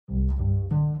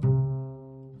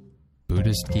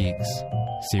Buddhist Geeks.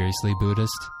 Seriously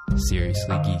Buddhist,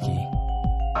 seriously geeky.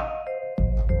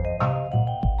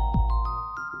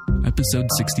 Episode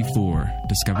 64,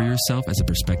 Discover Yourself as a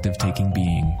Perspective-Taking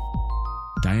Being.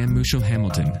 Diane Musho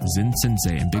Hamilton, Zen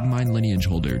Sensei and Big Mind lineage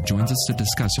holder, joins us to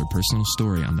discuss her personal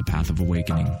story on the path of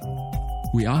awakening.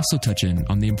 We also touch in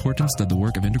on the importance that the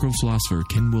work of integral philosopher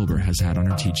Ken Wilber has had on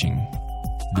her teaching.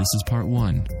 This is part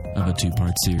one of a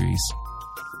two-part series.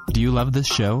 Do you love this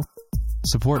show?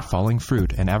 Support Falling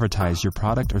Fruit and advertise your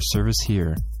product or service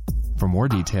here. For more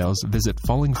details, visit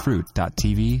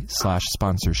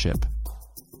fallingfruit.tv/sponsorship.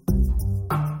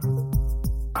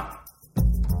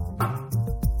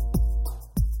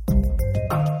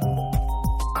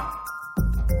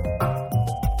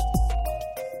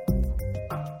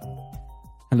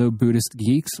 Hello, Buddhist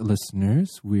Geeks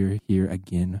listeners. We're here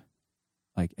again,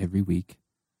 like every week,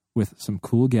 with some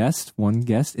cool guests. One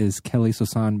guest is Kelly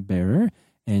Sosan Bearer,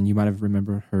 and you might have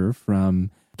remembered her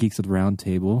from Geeks of the Round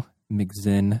Table,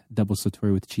 McZen Double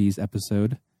Satori with Cheese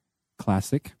episode.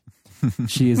 Classic.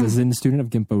 She is a Zen student of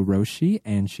Genpo Roshi,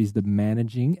 and she's the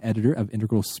managing editor of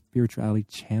Integral Spirituality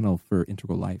Channel for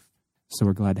Integral Life. So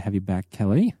we're glad to have you back,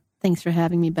 Kelly. Thanks for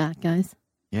having me back, guys.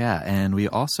 Yeah, and we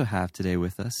also have today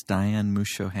with us Diane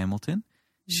Musho Hamilton.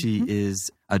 She is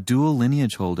a dual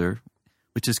lineage holder,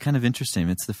 which is kind of interesting.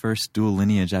 It's the first dual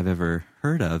lineage I've ever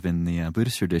heard of in the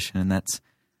Buddhist tradition, and that's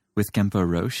with Genpo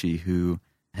Roshi, who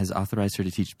has authorized her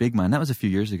to teach Big Mind. That was a few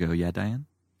years ago, yeah, Diane?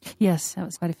 Yes, that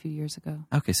was quite a few years ago.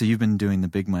 Okay, so you've been doing the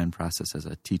Big Mind process as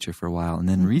a teacher for a while, and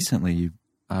then recently you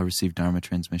received Dharma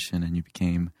transmission and you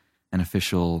became an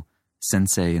official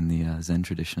sensei in the Zen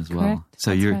tradition as well. Correct.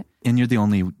 So That's you're right. and you're the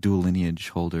only dual lineage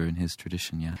holder in his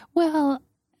tradition, yeah. Well,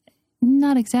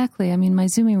 not exactly. I mean, my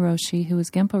Zumi Roshi, who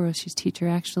was Genpo Roshi's teacher,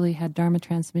 actually had Dharma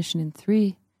transmission in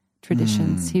 3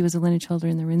 traditions. He was a lineage holder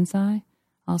in the Rinzai,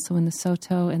 also in the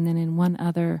Soto, and then in one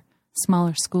other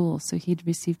smaller school. So he'd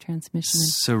received transmission.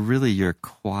 So really you're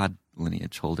quad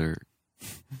lineage holder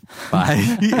by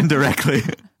indirectly.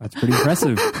 That's pretty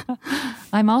impressive.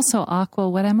 I'm also Aqua.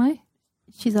 What am I?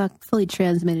 She's fully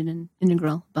transmitted in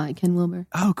integral by Ken Wilber.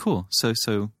 Oh, cool. So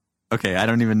okay, I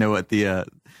don't even know what the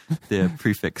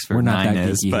prefix for We're not 9 that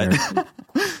is, geeky but here.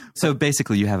 so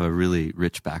basically you have a really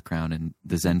rich background in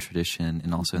the Zen tradition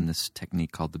and also in this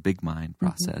technique called the Big Mind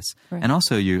process. Right. And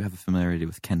also you have a familiarity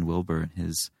with Ken Wilber and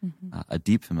his a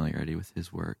deep familiarity with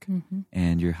his work.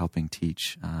 And you're helping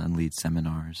teach and lead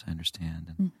seminars, I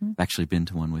understand. And I've actually been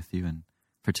to one with you and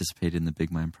participated in the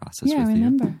Big Mind process Yeah, with I you.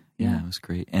 remember. Yeah, Yeah. it was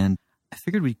great. And I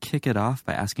figured we'd kick it off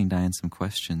by asking Diane some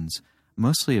questions,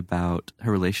 mostly about her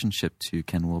relationship to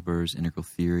Ken Wilber's integral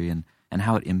theory and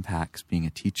how it impacts being a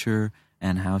teacher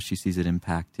and how she sees it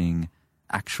impacting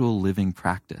actual living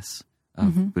practice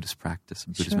of Buddhist practice,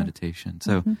 Buddhist Sure. meditation.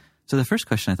 So the first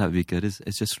question I thought would be good is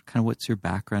just kind of what's your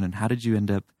background and how did you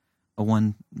end up,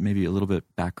 maybe a little bit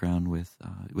background with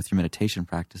your meditation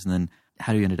practice, and then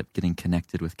how you ended up getting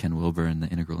connected with Ken Wilber and the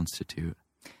Integral Institute?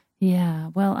 Yeah,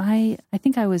 well, I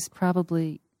think I was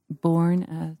probably born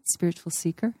a spiritual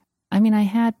seeker. I mean, I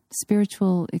had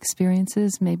spiritual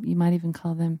experiences, maybe you might even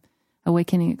call them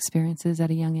awakening experiences at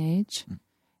a young age,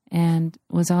 and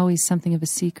was always something of a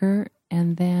seeker.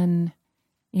 And then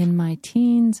in my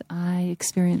teens, I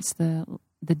experienced the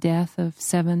death of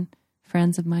 7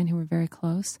 friends of mine who were very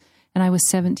close, and I was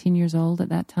 17 years old at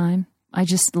that time. I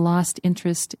just lost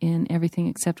interest in everything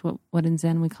except what in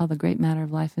Zen we call the great matter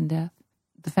of life and death.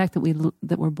 The fact that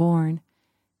we're born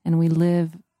and we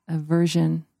live a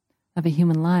version of a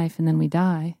human life and then we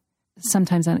die,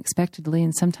 sometimes unexpectedly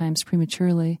and sometimes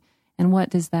prematurely. And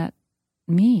what does that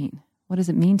mean? What does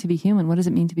it mean to be human? What does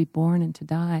it mean to be born and to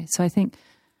die? So I think,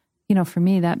 for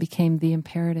me, that became the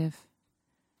imperative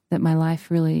that my life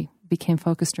really became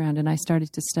focused around. And I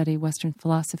started to study Western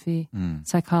philosophy,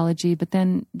 psychology, but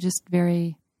then just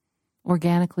very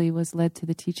organically was led to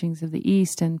the teachings of the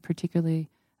East and particularly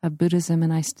of Buddhism,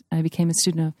 and I became a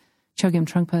student of Chogyam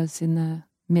Trungpa's in the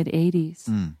mid-'80s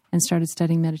and started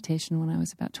studying meditation when I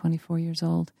was about 24 years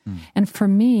old. And for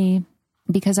me,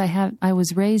 because I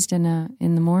was raised in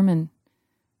the Mormon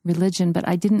religion, but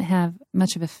I didn't have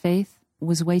much of a faith,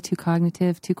 was way too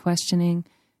cognitive, too questioning,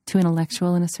 too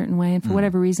intellectual in a certain way. And for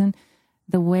whatever reason,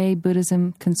 the way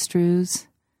Buddhism construes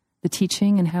the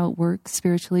teaching and how it works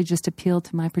spiritually just appealed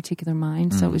to my particular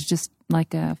mind. So it was just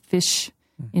like a fish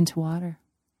into water.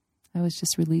 I was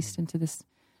just released into this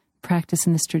practice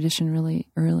and this tradition really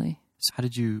early. So how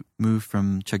did you move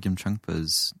from Chogyam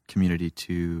Trungpa's community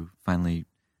to finally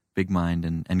Big Mind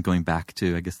and going back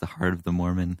to, I guess, the heart of the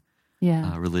Mormon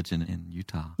religion in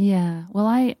Utah? Yeah. Well,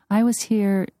 I was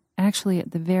here actually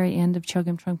at the very end of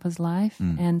Chogyam Trungpa's life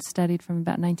and studied from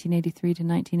about 1983 to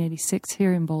 1986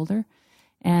 here in Boulder.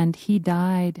 And he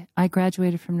died. I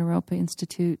graduated from Naropa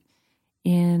Institute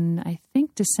in, I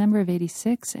think, December of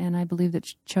 86, and I believe that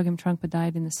Chogyam Trungpa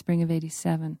died in the spring of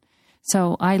 87.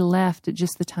 So I left at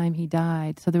just the time he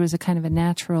died. So there was a kind of a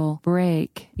natural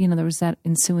break. You know, there was that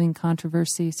ensuing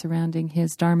controversy surrounding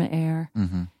his Dharma heir.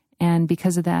 Mm-hmm. And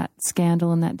because of that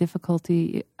scandal and that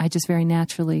difficulty, I just very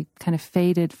naturally kind of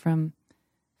faded from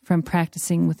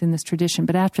practicing within this tradition.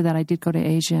 But after that, I did go to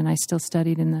Asia, and I still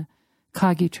studied in the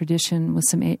Kagyu tradition with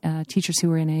some teachers who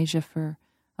were in Asia for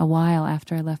a while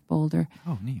after I left Boulder.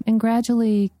 Oh, neat. And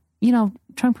gradually, you know,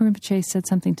 Trungpa Rinpoche said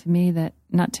something to me that,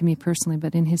 not to me personally,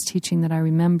 but in his teaching that I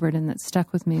remembered and that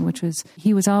stuck with me, which was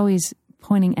he was always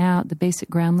pointing out the basic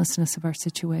groundlessness of our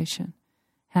situation,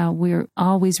 how we're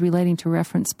always relating to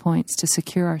reference points to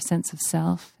secure our sense of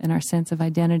self and our sense of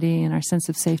identity and our sense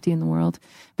of safety in the world.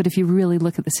 But if you really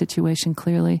look at the situation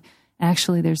clearly,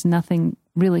 actually there's nothing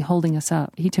really holding us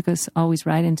up. He took us always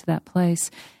right into that place.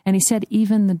 And he said,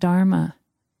 even the Dharma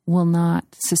will not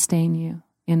sustain you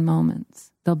in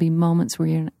moments. There'll be moments where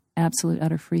you're in absolute,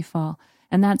 utter free fall.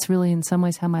 And that's really in some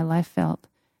ways how my life felt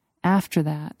after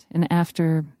that and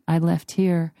after I left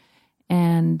here.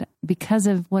 And because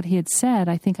of what he had said,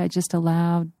 I think I just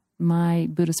allowed my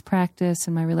Buddhist practice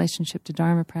and my relationship to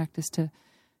Dharma practice to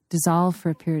dissolve for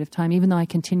a period of time. Even though I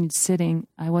continued sitting,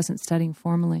 I wasn't studying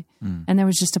formally. And there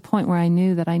was just a point where I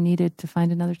knew that I needed to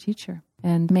find another teacher,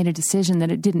 and made a decision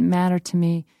that it didn't matter to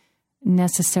me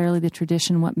necessarily the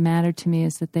tradition. What mattered to me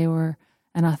is that they were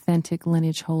an authentic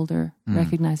lineage holder,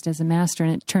 recognized as a master.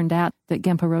 And it turned out that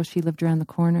Genpo Roshi lived around the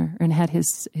corner and had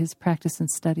his practice and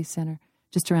study center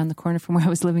just around the corner from where I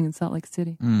was living in Salt Lake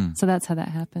City. So that's how that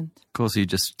happened. Cool. So you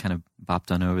just kind of bopped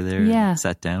on over there Yeah. and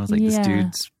sat down. I was like, this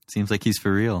dude seems like he's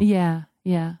for real. Yeah,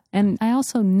 yeah. And I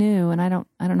also knew, and I don't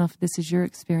know if this is your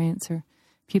experience or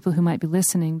people who might be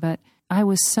listening, but I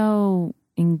was so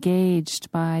engaged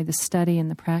by the study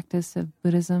and the practice of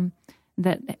Buddhism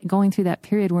that going through that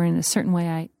period where in a certain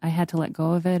way I had to let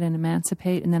go of it and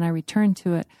emancipate, and then I returned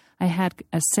to it, I had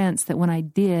a sense that when I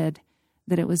did,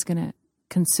 that it was going to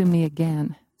consume me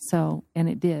again. So, and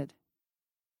it did.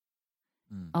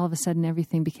 All of a sudden,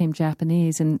 everything became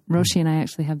Japanese. And Roshi and I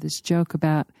actually have this joke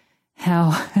about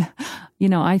how, you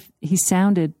know, he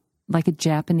sounded like a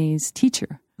Japanese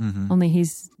teacher, only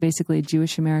he's basically a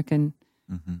Jewish American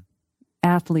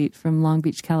athlete from Long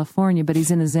Beach, California, but he's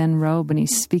in a Zen robe and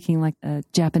he's speaking like a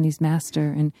Japanese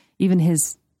master. And even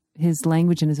his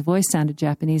language and his voice sounded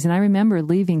Japanese. And I remember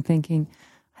leaving thinking,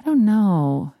 I don't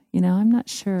know, you know, I'm not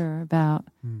sure about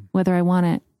whether I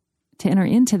want to enter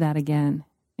into that again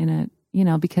in a, you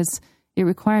know, because it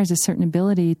requires a certain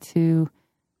ability to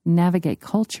navigate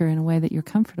culture in a way that you're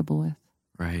comfortable with.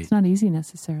 Right. It's not easy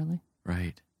necessarily.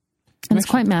 Right. And it's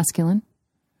quite masculine.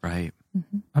 Right.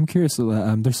 I'm curious.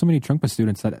 There's so many Trungpa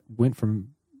students that went from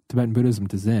Tibetan Buddhism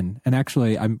to Zen, and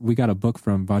actually, we got a book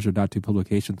from Vajradhatu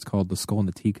Publications called "The Skull and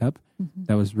the Teacup"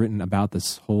 that was written about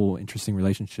this whole interesting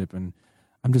relationship. And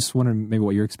I'm just wondering maybe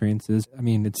what your experience is. I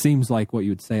mean, it seems like what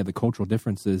you would say the cultural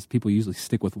differences. People usually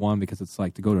stick with one because it's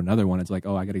like to go to another one. It's like,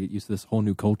 oh, I got to get used to this whole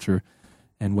new culture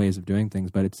and ways of doing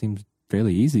things. But it seems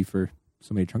fairly easy for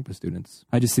so many Trungpa students.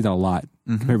 I just see that a lot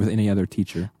compared with any other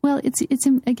teacher. Well, it's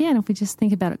again, if we just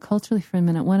think about it culturally for a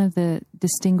minute, one of the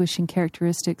distinguishing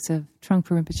characteristics of Trungpa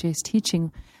Rinpoche's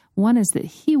teaching, one is that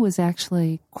he was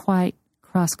actually quite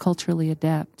cross-culturally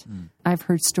adept. I've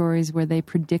heard stories where they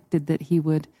predicted that he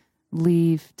would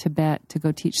leave Tibet to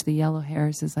go teach the yellow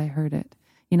hairs, as I heard it.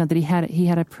 You know, that he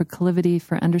had a proclivity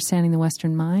for understanding the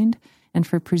Western mind and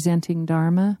for presenting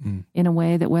Dharma in a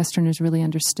way that Westerners really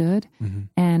understood.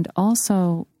 And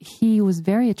also, he was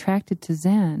very attracted to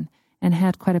Zen and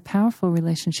had quite a powerful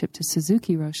relationship to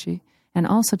Suzuki Roshi and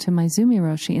also to Maizumi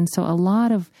Roshi. And so a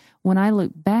lot of, when I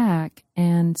look back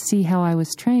and see how I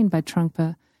was trained by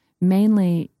Trungpa,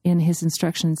 mainly in his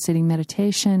instruction in sitting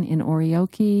meditation, in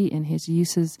Oryoki, in his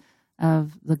uses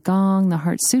of the Gong, the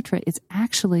Heart Sutra, it's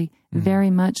actually very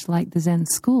much like the Zen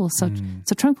school. So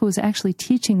Trungpa was actually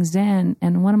teaching Zen,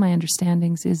 and one of my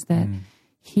understandings is that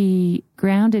he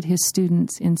grounded his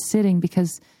students in sitting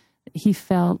because he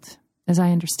felt, as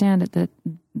I understand it, that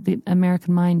the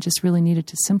American mind just really needed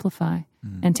to simplify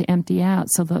and to empty out.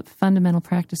 So the fundamental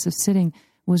practice of sitting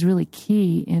was really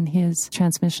key in his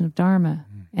transmission of Dharma.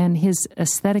 And his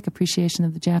aesthetic appreciation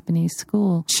of the Japanese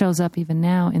school shows up even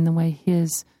now in the way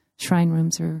his shrine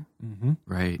rooms are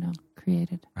Right.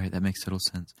 created. Right. That makes total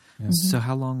sense. Yeah. So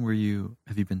how long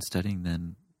have you been studying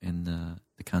then in the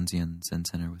Kanzeon Zen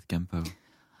Center with Genpo?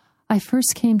 I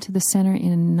first came to the center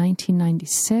in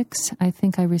 1996. I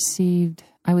think I received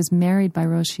I was married by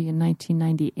Roshi in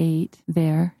 1998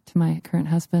 there to my current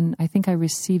husband. I think I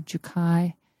received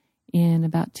Jukai in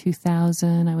about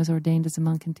 2000. I was ordained as a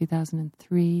monk in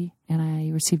 2003, and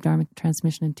I received Dharma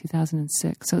transmission in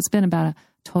 2006. So it's been about a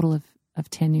total of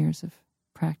 10 years of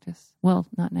practice. Well,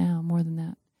 not now, more than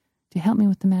that. Do you help me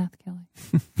with the math, Kelly?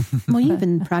 Well, you've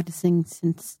been practicing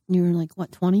since you were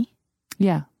 20?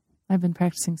 Yeah, I've been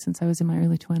practicing since I was in my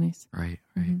early 20s. Right.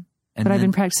 Mm-hmm. And but I've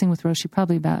been practicing with Roshi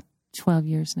probably about 12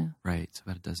 years now. Right, so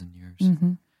about a dozen years.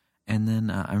 Mm-hmm. And then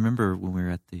I remember when we were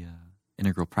at the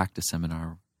Integral Practice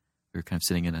Seminar, we were kind of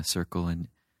sitting in a circle, and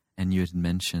you had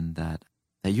mentioned that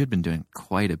you had been doing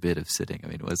quite a bit of sitting. I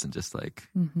mean, it wasn't just like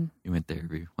you went there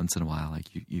every once in a while. Like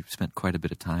you spent quite a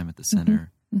bit of time at the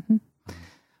center. Mm-hmm.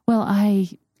 Well,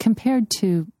 compared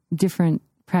to different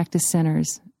practice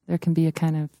centers, there can be a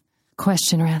kind of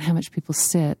question around how much people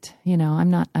sit. You know,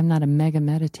 I'm not a mega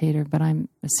meditator, but I'm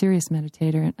a serious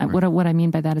meditator. And right. what I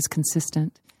mean by that is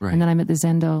consistent. Right. And then I'm at the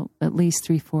Zendo at least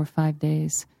 3, 4, 5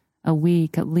 days a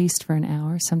week, at least for an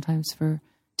hour, sometimes for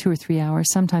 2 or 3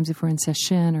 hours. Sometimes if we're in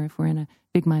session or if we're in a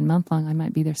Big Mind month-long, I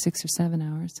might be there 6 or 7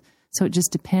 hours. So it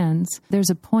just depends. There's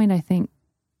a point, I think,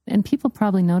 and people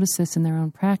probably notice this in their own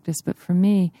practice, but for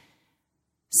me,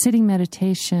 sitting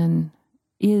meditation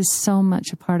is so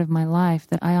much a part of my life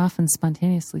that I often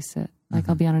spontaneously sit. Like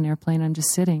I'll be on an airplane, I'm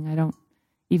just sitting. I don't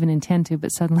even intend to, but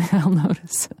suddenly I'll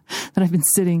notice that I've been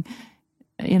sitting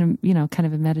in a, kind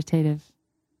of a meditative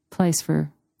place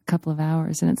for a couple of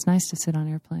hours. And it's nice to sit on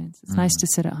airplanes. It's nice to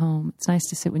sit at home. It's nice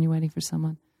to sit when you're waiting for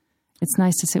someone. It's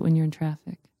nice to sit when you're in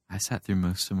traffic. I sat through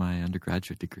most of my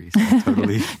undergraduate degrees. So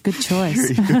totally. Good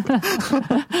choice.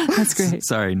 That's great.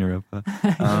 Sorry, Naropa.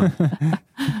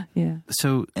 Yeah.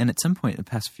 So, and at some point in the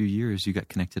past few years, you got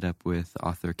connected up with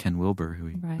author Ken Wilber, who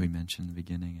we mentioned in the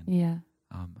beginning. And, yeah.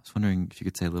 I was wondering if you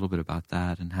could say a little bit about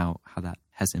that and how that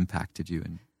has impacted you.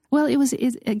 And well,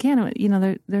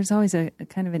 again, there's always a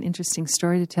kind of an interesting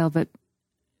story to tell, but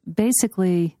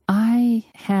basically I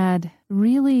had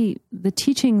really the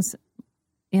teachings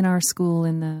in our school,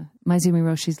 in the Maizumi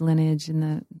Roshi's lineage, in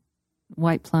the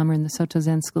White Plumber, in the Soto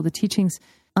Zen school, the teachings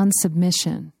on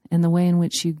submission and the way in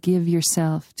which you give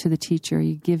yourself to the teacher,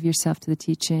 you give yourself to the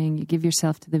teaching, you give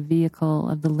yourself to the vehicle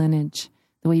of the lineage,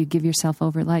 the way you give yourself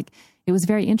over. Like, it was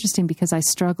very interesting because I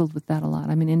struggled with that a lot.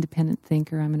 I'm an independent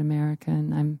thinker. I'm an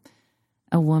American. I'm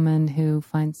a woman who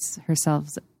finds herself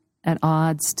at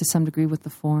odds to some degree with the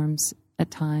forms at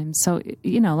times. So,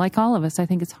 like all of us, I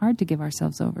think it's hard to give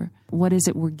ourselves over. What is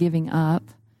it we're giving up?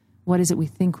 What is it we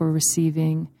think we're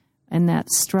receiving? And that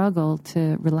struggle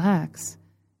to relax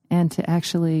and to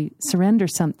actually surrender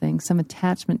something, some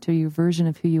attachment to your version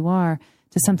of who you are,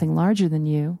 to something larger than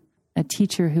you, a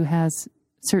teacher who has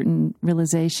certain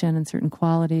realization and certain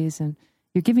qualities, and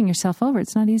you're giving yourself over.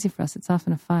 It's not easy for us. It's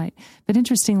often a fight. But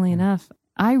interestingly enough,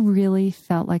 I really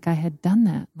felt like I had done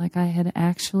that, like I had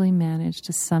actually managed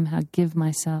to somehow give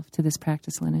myself to this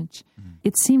practice lineage.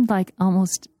 It seemed like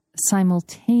almost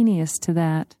simultaneous to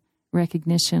that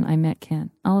recognition, I met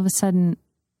Ken. All of a sudden,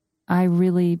 I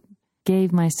really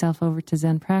gave myself over to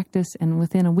Zen practice, and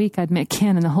within a week I'd met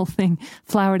Ken, and the whole thing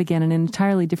flowered again in an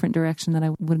entirely different direction that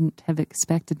I wouldn't have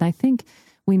expected. And I think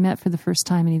we met for the first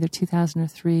time in either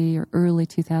 2003 or early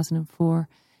 2004,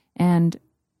 and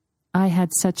I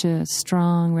had such a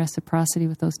strong reciprocity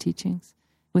with those teachings,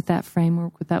 with that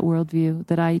framework, with that worldview,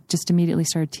 that I just immediately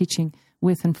started teaching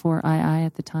with and for II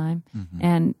at the time.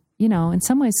 And, in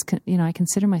some ways, I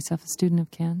consider myself a student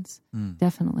of Ken's,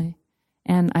 definitely.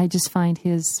 And I just find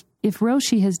if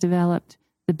Roshi has developed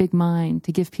the big mind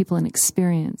to give people an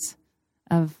experience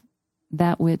of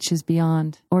that which is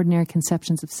beyond ordinary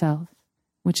conceptions of self,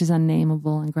 which is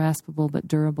unnameable and graspable but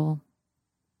durable,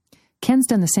 Ken's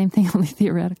done the same thing, only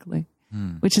theoretically,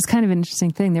 which is kind of an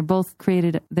interesting thing. They're both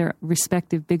created their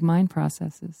respective big mind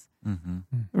processes.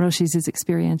 Roshi's is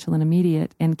experiential and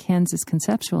immediate, and Ken's is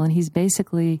conceptual. And he's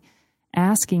basically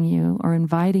asking you or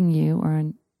inviting you or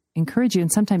encourage you,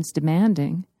 and sometimes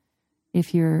demanding,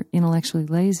 if you're intellectually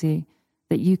lazy,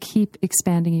 that you keep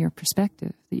expanding your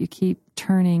perspective, that you keep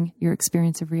turning your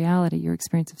experience of reality, your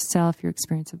experience of self, your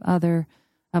experience of other,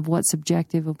 of what's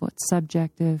objective, of what's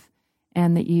subjective,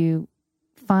 and that you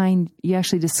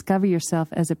actually discover yourself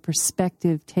as a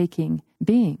perspective-taking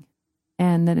being,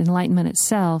 and that enlightenment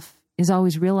itself is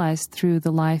always realized through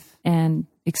the life and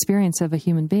experience of a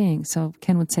human being. So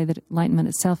Ken would say that enlightenment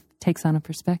itself takes on a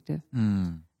perspective,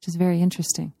 which is very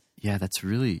interesting. Yeah, that's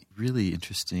really, really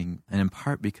interesting. And in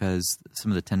part because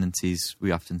some of the tendencies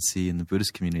we often see in the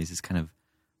Buddhist communities is kind of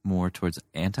more towards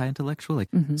anti-intellectual. Like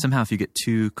somehow if you get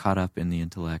too caught up in the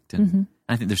intellect, and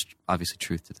I think there's obviously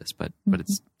truth to this, but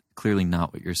it's clearly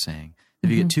not what you're saying, If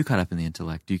you get too caught up in the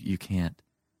intellect, you can't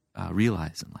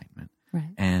realize enlightenment.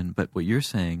 Right. But what you're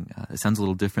saying, it sounds a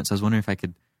little different. So I was wondering if I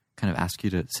could kind of ask you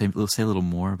to say a little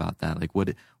more about that. Like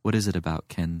what is it about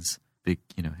Ken's big,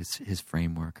 his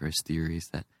framework or his theories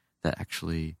that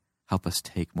actually help us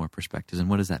take more perspectives? And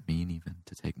what does that mean even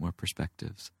to take more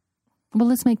perspectives? Well,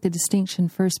 let's make the distinction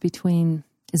first between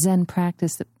Zen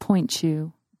practice that points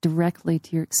you directly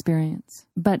to your experience.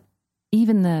 But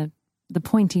even the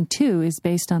pointing to is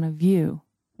based on a view.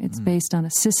 It's based on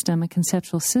a system, a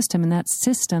conceptual system. And that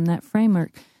system, that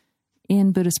framework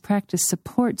in Buddhist practice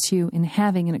supports you in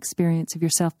having an experience of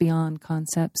yourself beyond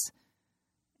concepts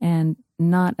and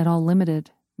not at all limited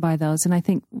by those. And I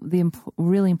think the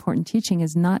really important teaching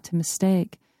is not to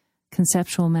mistake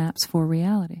conceptual maps for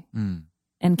reality.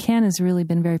 And Ken has really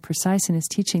been very precise in his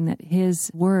teaching that his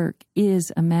work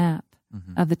is a map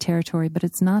of the territory, but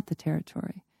it's not the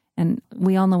territory. And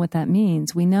we all know what that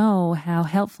means. We know how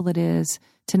helpful it is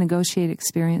to negotiate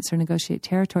experience or negotiate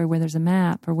territory where there's a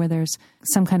map or where there's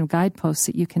some kind of guidepost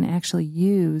that you can actually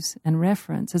use and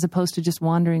reference as opposed to just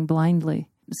wandering blindly.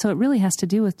 So it really has to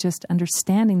do with just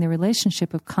understanding the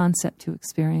relationship of concept to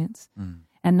experience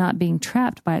and not being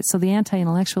trapped by it. So the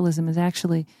anti-intellectualism is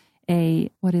actually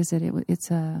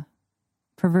it's a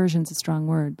perversion's a strong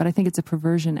word, but I think it's a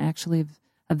perversion actually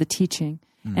of the teaching.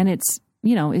 And it's,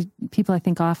 people I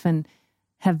think often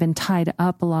have been tied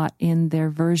up a lot in their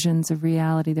versions of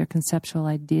reality, their conceptual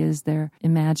ideas, their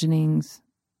imaginings.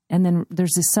 And then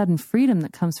there's this sudden freedom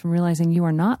that comes from realizing you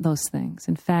are not those things.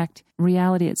 In fact,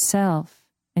 reality itself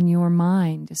and your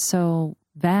mind is so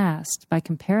vast by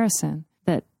comparison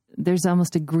that there's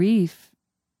almost a grief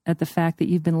at the fact that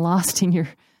you've been lost in your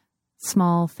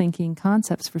small thinking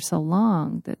concepts for so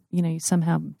long that, you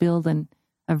somehow build an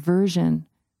aversion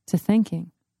to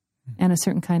thinking. And a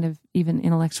certain kind of even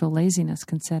intellectual laziness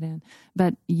can set in.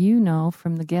 But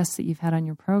from the guests that you've had on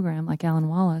your program, like Alan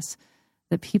Wallace,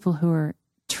 that people who are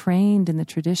trained in the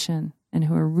tradition and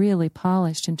who are really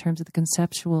polished in terms of the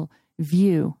conceptual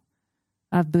view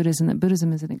of Buddhism, that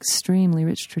Buddhism is an extremely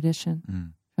rich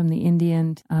tradition from the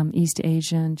Indian, East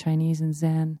Asian, Chinese, and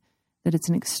Zen, that it's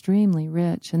an extremely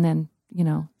rich, and then,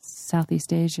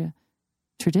 Southeast Asia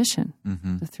tradition.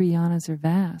 The three yanas are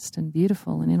vast and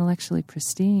beautiful and intellectually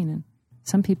pristine, and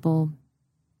some people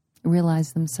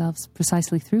realize themselves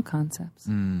precisely through concepts.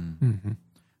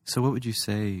 So what would you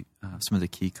say some of the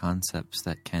key concepts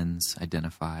that Ken's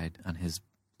identified on his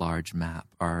large map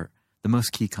are the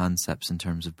most key concepts in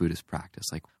terms of Buddhist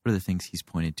practice? Like, what are the things he's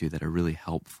pointed to that are really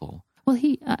helpful? Well,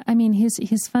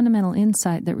 his fundamental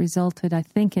insight that resulted, I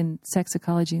think, in sex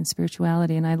ecology and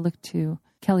spirituality, and I looked to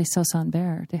Kelly Sosan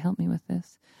Bear to help me with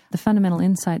this. The fundamental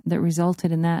insight that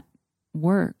resulted in that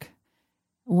work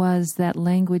was that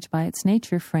language by its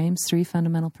nature frames three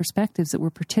fundamental perspectives that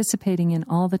we're participating in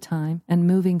all the time and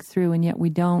moving through, and yet we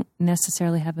don't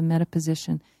necessarily have a meta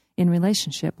position in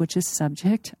relationship, which is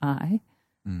subject, I,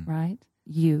 right?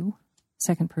 You,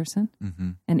 second person,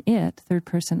 and it, third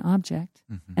person object,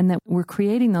 and that we're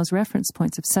creating those reference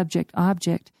points of subject,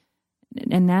 object,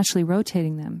 and naturally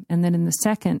rotating them. And then in the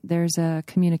second, there's a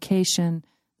communication,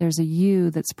 there's a you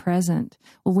that's present.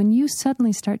 Well, when you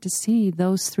suddenly start to see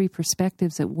those three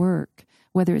perspectives at work,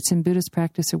 whether it's in Buddhist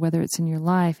practice or whether it's in your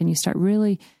life, and you start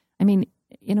really,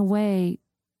 in a way,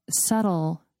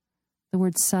 subtle, the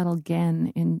word subtle,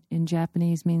 gen, in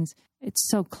Japanese means it's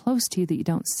so close to you that you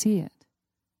don't see it.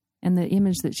 And the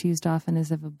image that's used often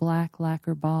is of a black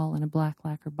lacquer ball in a black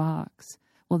lacquer box.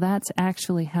 Well, that's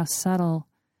actually how subtle.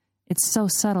 It's so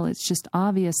subtle, it's just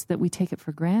obvious that we take it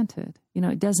for granted.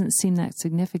 It doesn't seem that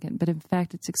significant, but in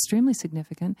fact, it's extremely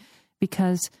significant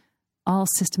because all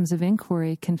systems of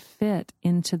inquiry can fit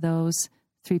into those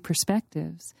three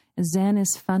perspectives. Zen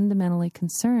is fundamentally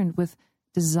concerned with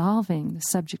dissolving the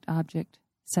subject-object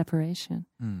separation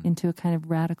into a kind of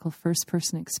radical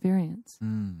first-person experience.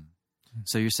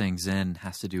 So you're saying Zen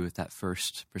has to do with that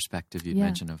first perspective you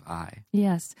mentioned of I.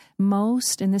 Yes.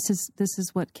 And this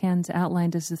is what Ken's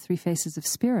outlined as the three faces of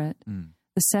spirit.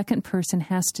 The second person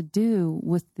has to do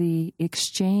with the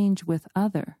exchange with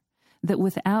other. That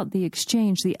without the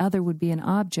exchange, the other would be an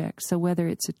object. So whether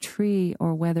it's a tree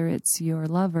or whether it's your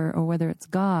lover or whether it's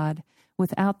God,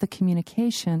 without the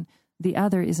communication, the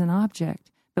other is an object.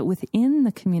 But within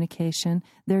the communication,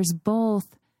 there's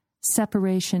both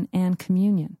separation and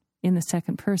communion in the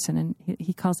second person. And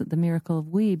he calls it the miracle of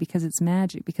we because it's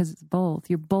magic, because it's both.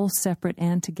 You're both separate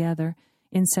and together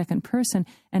in second person.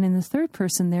 And in the third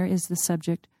person, there is the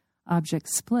subject-object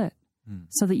split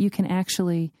so that you can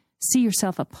actually see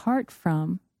yourself apart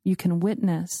from, you can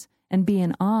witness and be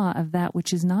in awe of that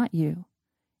which is not you.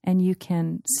 And you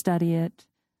can study it,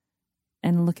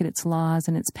 and look at its laws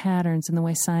and its patterns and the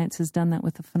way science has done that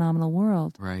with the phenomenal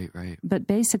world. Right. But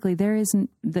basically,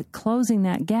 closing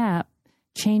that gap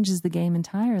changes the game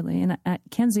entirely. And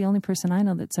Ken's the only person I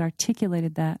know that's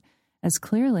articulated that as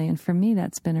clearly. And for me,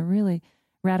 that's been a really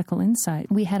radical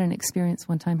insight. We had an experience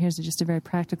one time. Here's just a very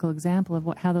practical example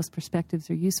of how those perspectives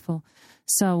are useful.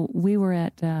 So we were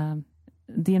at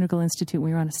the Integral Institute.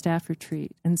 We were on a staff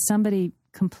retreat, and somebody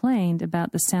complained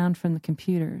about the sound from the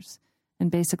computers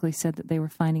and basically said that they were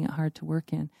finding it hard to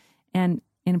work in. And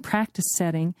in a practice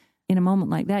setting, in a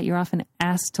moment like that, you're often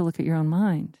asked to look at your own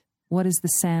mind. What is the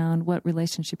sound? What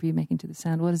relationship are you making to the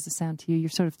sound? What is the sound to you? You're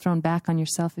sort of thrown back on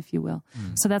yourself, if you will.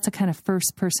 So that's a kind of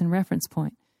first-person reference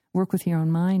point. Work with your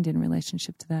own mind in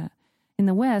relationship to that. In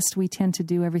the West, we tend to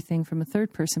do everything from a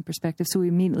third-person perspective, so we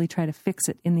immediately try to fix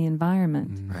it in the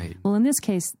environment. Right. Well, in this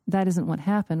case, that isn't what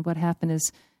happened. What happened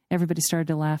is everybody started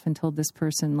to laugh and told this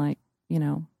person,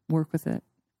 work with it.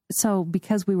 So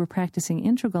because we were practicing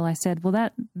integral, I said, well,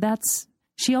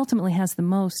 she ultimately has the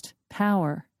most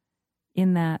power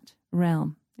in that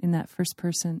realm, in that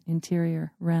first-person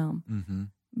interior realm. Mm-hmm.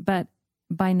 But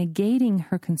by negating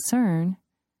her concern,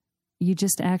 you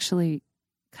just actually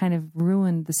kind of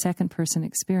ruined the second-person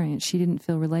experience. She didn't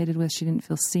feel related with, she didn't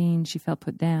feel seen, she felt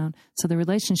put down. So the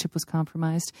relationship was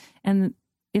compromised. And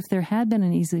if there had been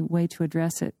an easy way to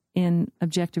address it in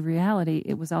objective reality,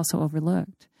 it was also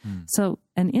overlooked. So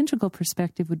an integral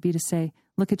perspective would be to say,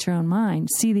 look at your own mind,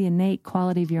 see the innate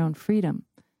quality of your own freedom,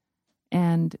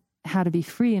 and how to be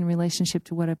free in relationship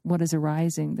to what is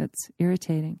arising that's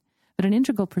irritating. But an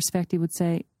integral perspective would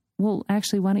say, well,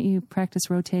 actually, why don't you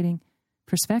practice rotating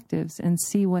perspectives and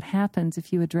see what happens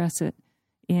if you address it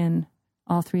in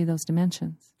all three of those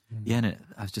dimensions. Yeah, and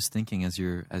I was just thinking as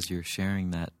you're sharing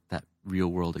that real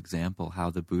world example, how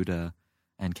the Buddha,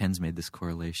 and Ken's made this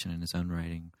correlation in his own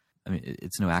writing. I mean,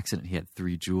 it's no accident he had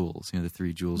three jewels. The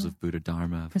three jewels of Buddha,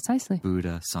 Dharma, Precisely.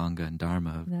 Buddha, Sangha, and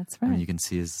Dharma. That's right. I mean, you can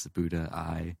see as Buddha,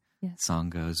 I, Yes.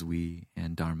 Sangha is we,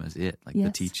 and Dharma is it, like Yes.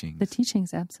 the teachings. The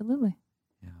teachings, absolutely.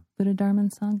 Yeah. Buddha, Dharma,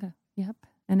 and Sangha. Yep.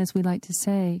 And as we like to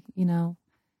say,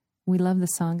 we love the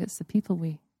Sangha. It's the people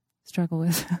we struggle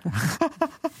with.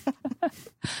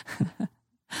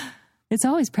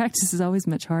 Practice is always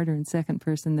much harder in second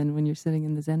person than when you're sitting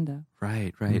in the Zendo.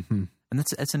 Right. Mm-hmm. And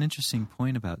that's an interesting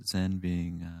point about Zen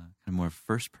being kind of more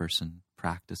first person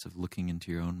practice of looking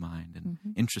into your own mind and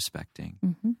introspecting.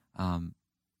 Mm-hmm.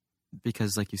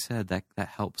 Because like you said, that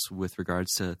helps with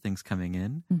regards to things coming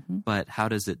in. Mm-hmm. But how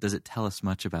does it tell us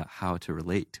much about how to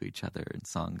relate to each other in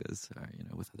sanghas or,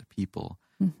 with other people?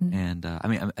 Mm-hmm. And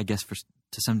I guess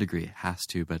to some degree it has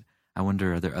to, but I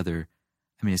wonder, are there other,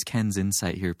 is Ken's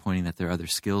insight here pointing that there are other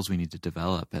skills we need to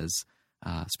develop as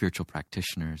spiritual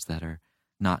practitioners that are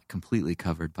not completely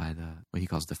covered by what he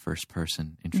calls the first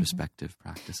person introspective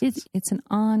practices? It's an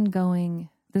ongoing,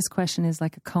 this question is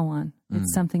like a koan.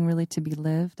 It's something really to be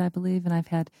lived, I believe. And I've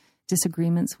had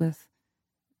significant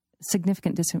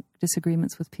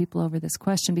disagreements with people over this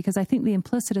question, because I think the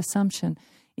implicit assumption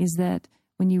is that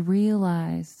when you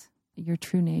realize your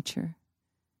true nature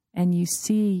and you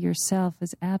see yourself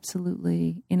as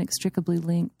absolutely inextricably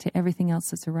linked to everything else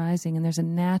that's arising, and there's a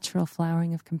natural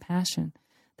flowering of compassion,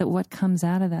 that what comes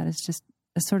out of that is just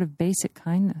a sort of basic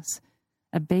kindness,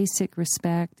 a basic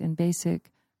respect and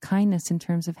basic kindness in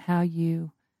terms of how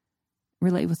you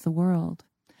relate with the world.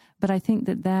 But I think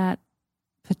that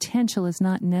potential is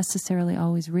not necessarily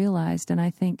always realized. And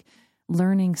I think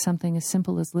learning something as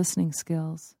simple as listening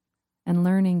skills and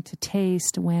learning to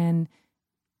taste when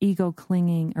ego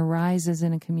clinging arises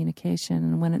in a communication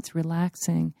and when it's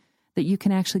relaxing, that you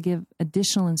can actually give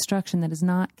additional instruction that is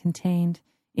not contained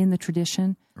in the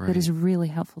tradition, right, that is really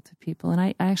helpful to people. And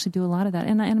I actually do a lot of that.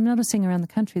 And I'm noticing around the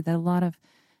country that a lot of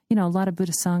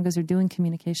Buddhist sanghas are doing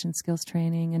communication skills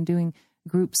training and doing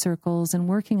group circles and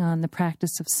working on the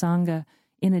practice of sangha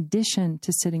in addition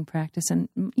to sitting practice. And,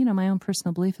 my own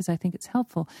personal belief is I think it's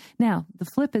helpful. Now, the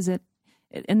flip is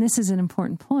and this is an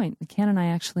important point. Ken and I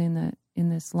actually in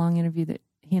this long interview that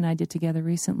he and I did together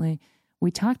recently,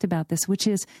 we talked about this, which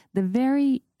is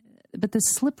but the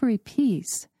slippery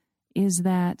piece is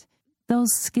that those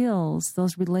skills,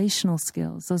 those relational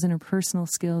skills, those interpersonal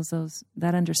skills,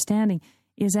 that understanding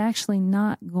is actually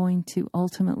not going to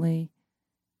ultimately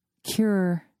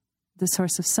cure the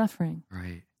source of suffering.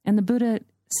 Right. And the Buddha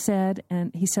said,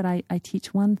 I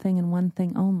teach one thing and one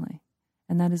thing only,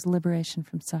 and that is liberation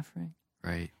from suffering.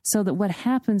 Right. So that what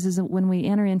happens is that when we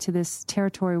enter into this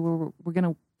territory where we're going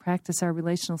to practice our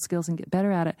relational skills and get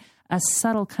better at it, a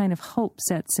subtle kind of hope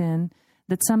sets in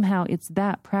that somehow it's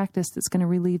that practice that's going to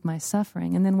relieve my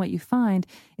suffering. And then what you find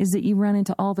is that you run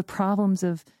into all the problems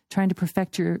of trying to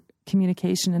perfect your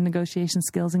communication and negotiation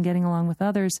skills and getting along with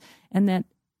others, and that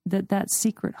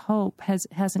secret hope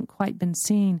hasn't quite been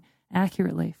seen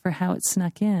accurately for how it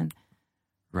snuck in.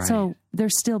 Right. So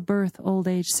there's still birth, old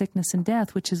age, sickness, and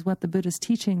death, which is what the Buddha's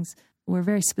teachings were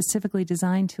very specifically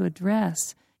designed to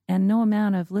address. And no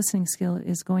amount of listening skill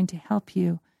is going to help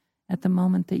you at the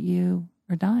moment that you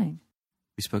are dying.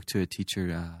 We spoke to a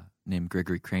teacher named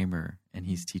Gregory Kramer, and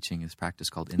he's teaching his practice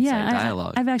called Insight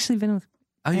Dialogue. I've actually been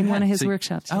in one of his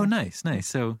workshops. Oh, nice.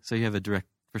 So you have a direct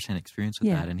firsthand experience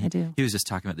with that. And I do. He was just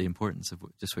talking about the importance of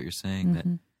just what you're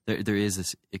saying, that there is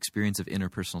this experience of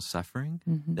interpersonal suffering,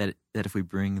 that if we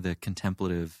bring the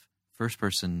contemplative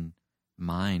first-person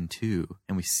mind too,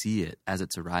 and we see it as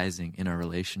it's arising in our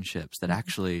relationships, that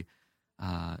actually,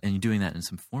 and you're doing that in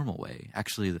some formal way,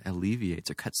 actually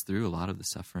alleviates or cuts through a lot of the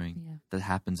suffering that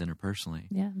happens interpersonally.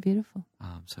 Yeah, beautiful.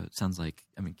 So it sounds like,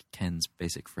 Ken's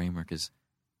basic framework is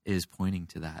pointing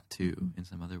to that too in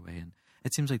some other way. And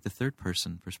it seems like the third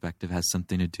person perspective has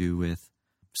something to do with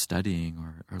studying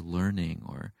or learning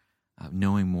or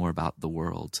knowing more about the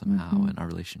world somehow and our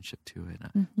relationship to it. I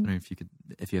wonder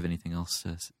if you have anything else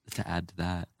to add to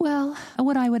that. Well,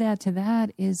 what I would add to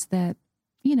that is that,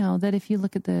 that if you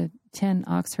look at the 10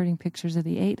 ox herding pictures or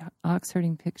the 8 ox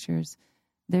herding pictures,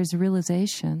 there's a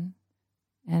realization,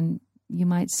 and you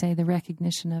might say the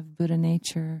recognition of Buddha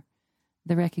nature,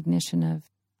 the recognition of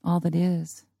all that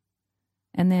is.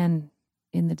 And then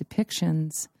in the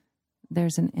depictions,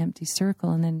 there's an empty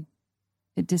circle, and then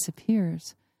it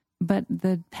disappears. But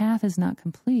the path is not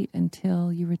complete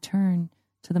until you return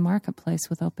to the marketplace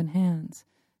with open hands.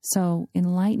 So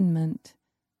enlightenment,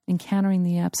 encountering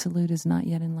the absolute, is not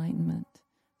yet enlightenment.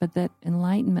 But that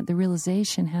enlightenment, the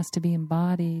realization, has to be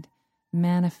embodied,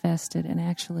 manifested, and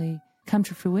actually come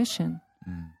to fruition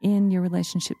in your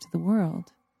relationship to the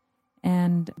world.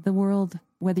 And the world,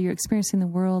 whether you're experiencing the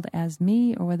world as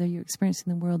me or whether you're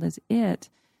experiencing the world as it,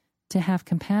 to have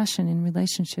compassion in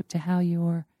relationship to how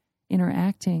you're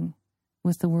interacting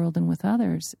with the world and with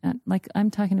others. Like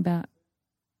I'm talking about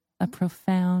a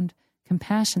profound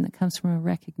compassion that comes from a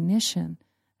recognition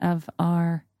of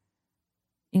our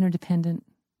interdependent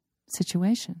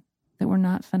situation, that we're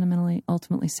not fundamentally,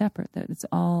 ultimately separate, that it's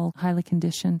all highly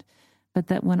conditioned, but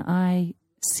that when I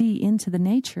see into the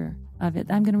nature of it,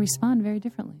 I'm going to respond very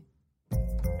differently.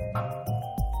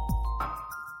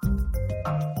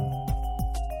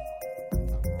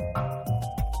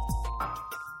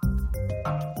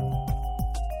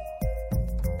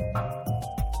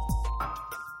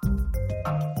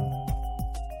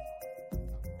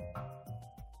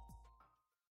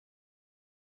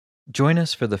 Join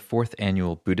us for the 4th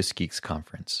Annual Buddhist Geeks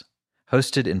Conference,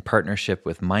 hosted in partnership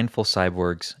with Mindful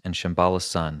Cyborgs and Shambhala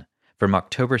Sun from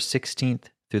October 16th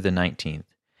through the 19th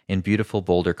in beautiful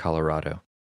Boulder, Colorado.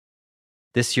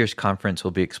 This year's conference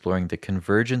will be exploring the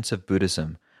convergence of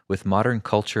Buddhism with modern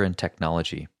culture and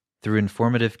technology through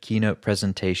informative keynote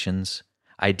presentations,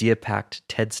 idea-packed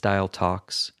TED-style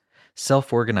talks,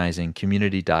 self-organizing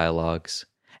community dialogues,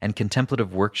 and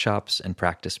contemplative workshops and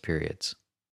practice periods.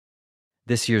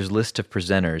 This year's list of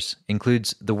presenters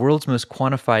includes the world's most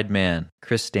quantified man,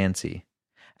 Chris Dancy,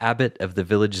 abbot of the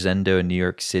Village Zendo in New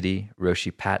York City, Roshi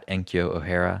Pat Enkyo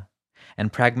O'Hara,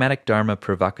 and pragmatic Dharma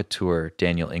provocateur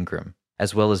Daniel Ingram,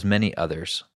 as well as many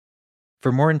others.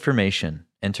 For more information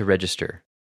and to register,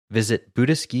 visit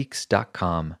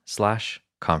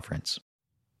buddhistgeeks.com/conference.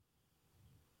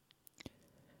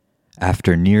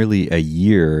 After nearly a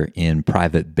year in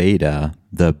private beta,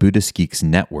 the Buddhist Geeks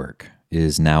Network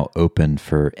is now open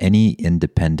for any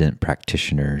independent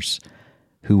practitioners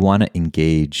who want to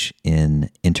engage in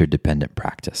interdependent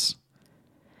practice.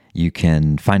 You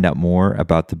can find out more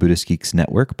about the Buddhist Geeks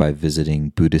Network by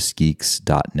visiting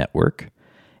buddhistgeeks.network.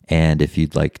 And if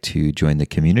you'd like to join the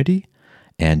community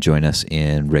and join us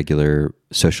in regular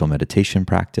social meditation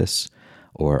practice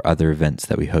or other events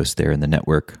that we host there in the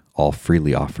network, all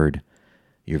freely offered,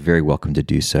 you're very welcome to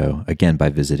do so, again, by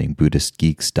visiting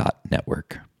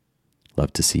buddhistgeeks.network.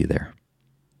 Love to see you there.